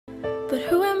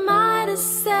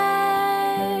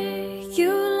say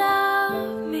you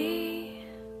love me?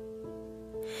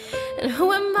 And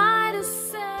who am I to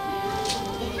say?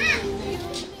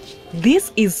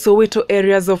 This is Soweto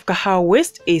areas of Kahawa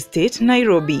West Estate,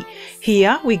 Nairobi.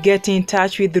 Here we get in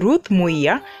touch with Ruth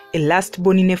Muia, a last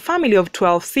born in a family of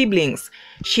 12 siblings.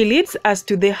 She leads us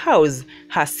to the house,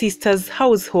 her sister's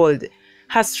household.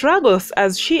 Her struggles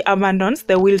as she abandons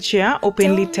the wheelchair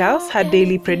openly tells her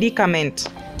daily predicament.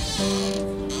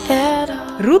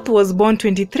 Ruth was born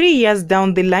 23 years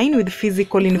down the line with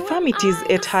physical infirmities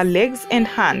at her legs and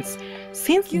hands.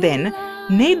 Since then,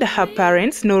 neither her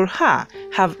parents nor her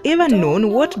have ever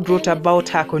known what brought about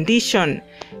her condition.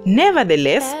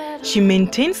 Nevertheless, she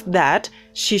maintains that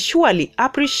she surely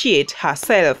appreciates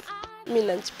herself. Mimi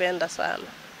najipenda sana.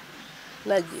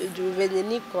 Na juu venye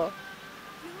niko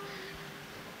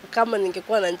kama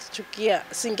ningekuwa najichukia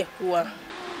singekuwa.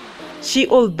 She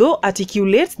although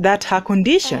articulates that her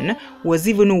condition was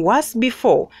even worse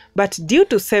before, but due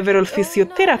to several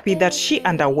physiotherapy that she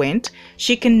underwent,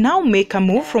 she can now make a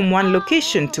move from one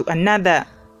location to another.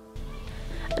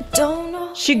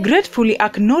 She gratefully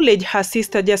acknowledged her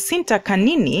sister Jacinta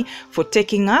Kanini for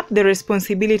taking up the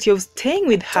responsibility of staying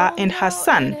with her and her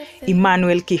son,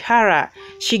 Emmanuel Kihara.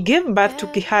 She gave birth to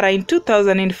Kihara in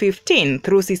 2015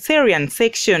 through cesarean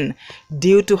section.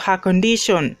 Due to her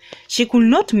condition, she could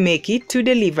not make it to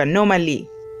deliver normally.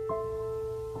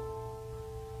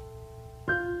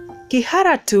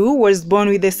 Kihara too was born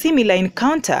with a similar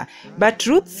encounter, but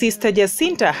Ruth's sister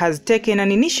Jacinta has taken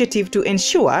an initiative to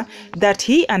ensure that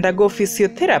he undergo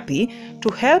physiotherapy to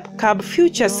help curb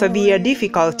future severe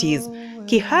difficulties.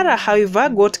 Kihara, however,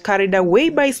 got carried away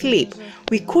by sleep.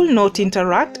 We could not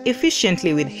interact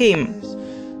efficiently with him.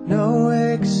 No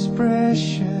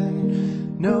expression,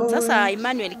 no. Sasa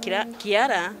Emmanuel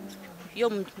Kihara, yo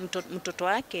mtoto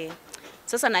wake,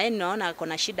 sasa na yeye naona ako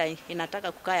na shida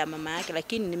inataka kukaa ya mama yake,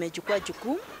 lakini nimechukua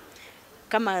jukumu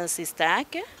kama sister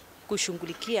yake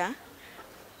kushughulikia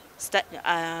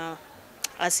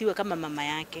asiwe kama mama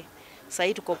yake. Sasa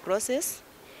hii tuko process,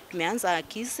 tumeanza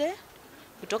Kise,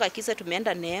 kutoka Kise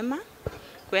tumeenda Neema,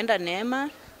 kwenda Neema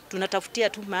tunatafutia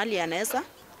tu mahali anaweza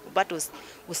kupata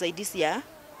usaidizi ya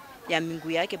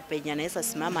miguu yake penye anaweza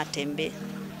simama tembe.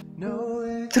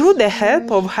 Through the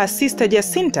help of her sister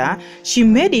Jacinta, she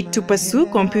made it to pursue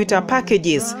computer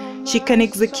packages. She can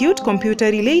execute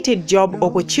computer-related job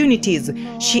opportunities.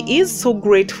 She is so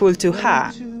grateful to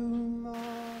her.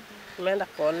 Nimeenda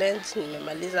college,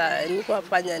 nimemaliza niko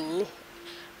nafanya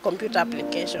computer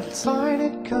applications.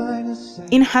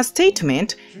 In her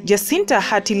statement, Jacinta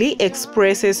heartily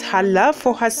expresses her love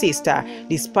for her sister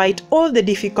despite all the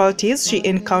difficulties she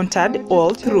encountered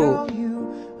all through.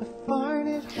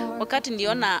 Wakati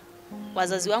niliona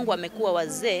wazazi wangu wamekuwa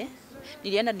wazee,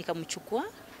 nilienda nikamchukua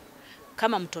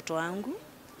kama mtoto wangu.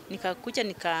 Nikakuja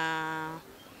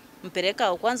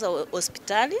nikampeleka kwanza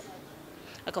hospitali,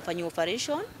 akafanywa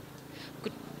operation.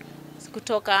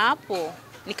 Kutoka hapo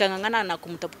nikangangana na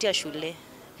kumtafutia shule.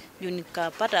 Ndio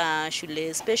nikapata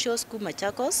shule special school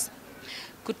Machakos.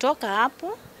 Kutoka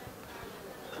hapo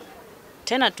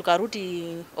tena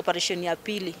tukarudi operation ya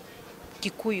pili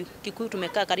Kikuyu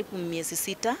tumekaa karibu miezi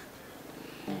 6.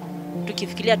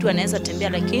 Tukifikiria tu anaweza tembea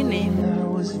lakini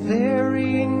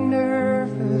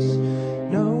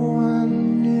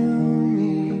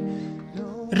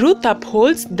Ruth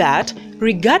upholds that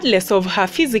regardless of her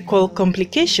physical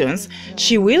complications,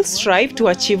 she will strive to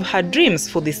achieve her dreams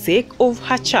for the sake of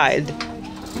her child.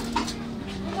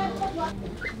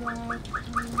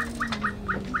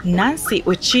 Nancy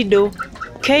Ochido,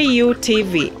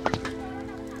 KUTV.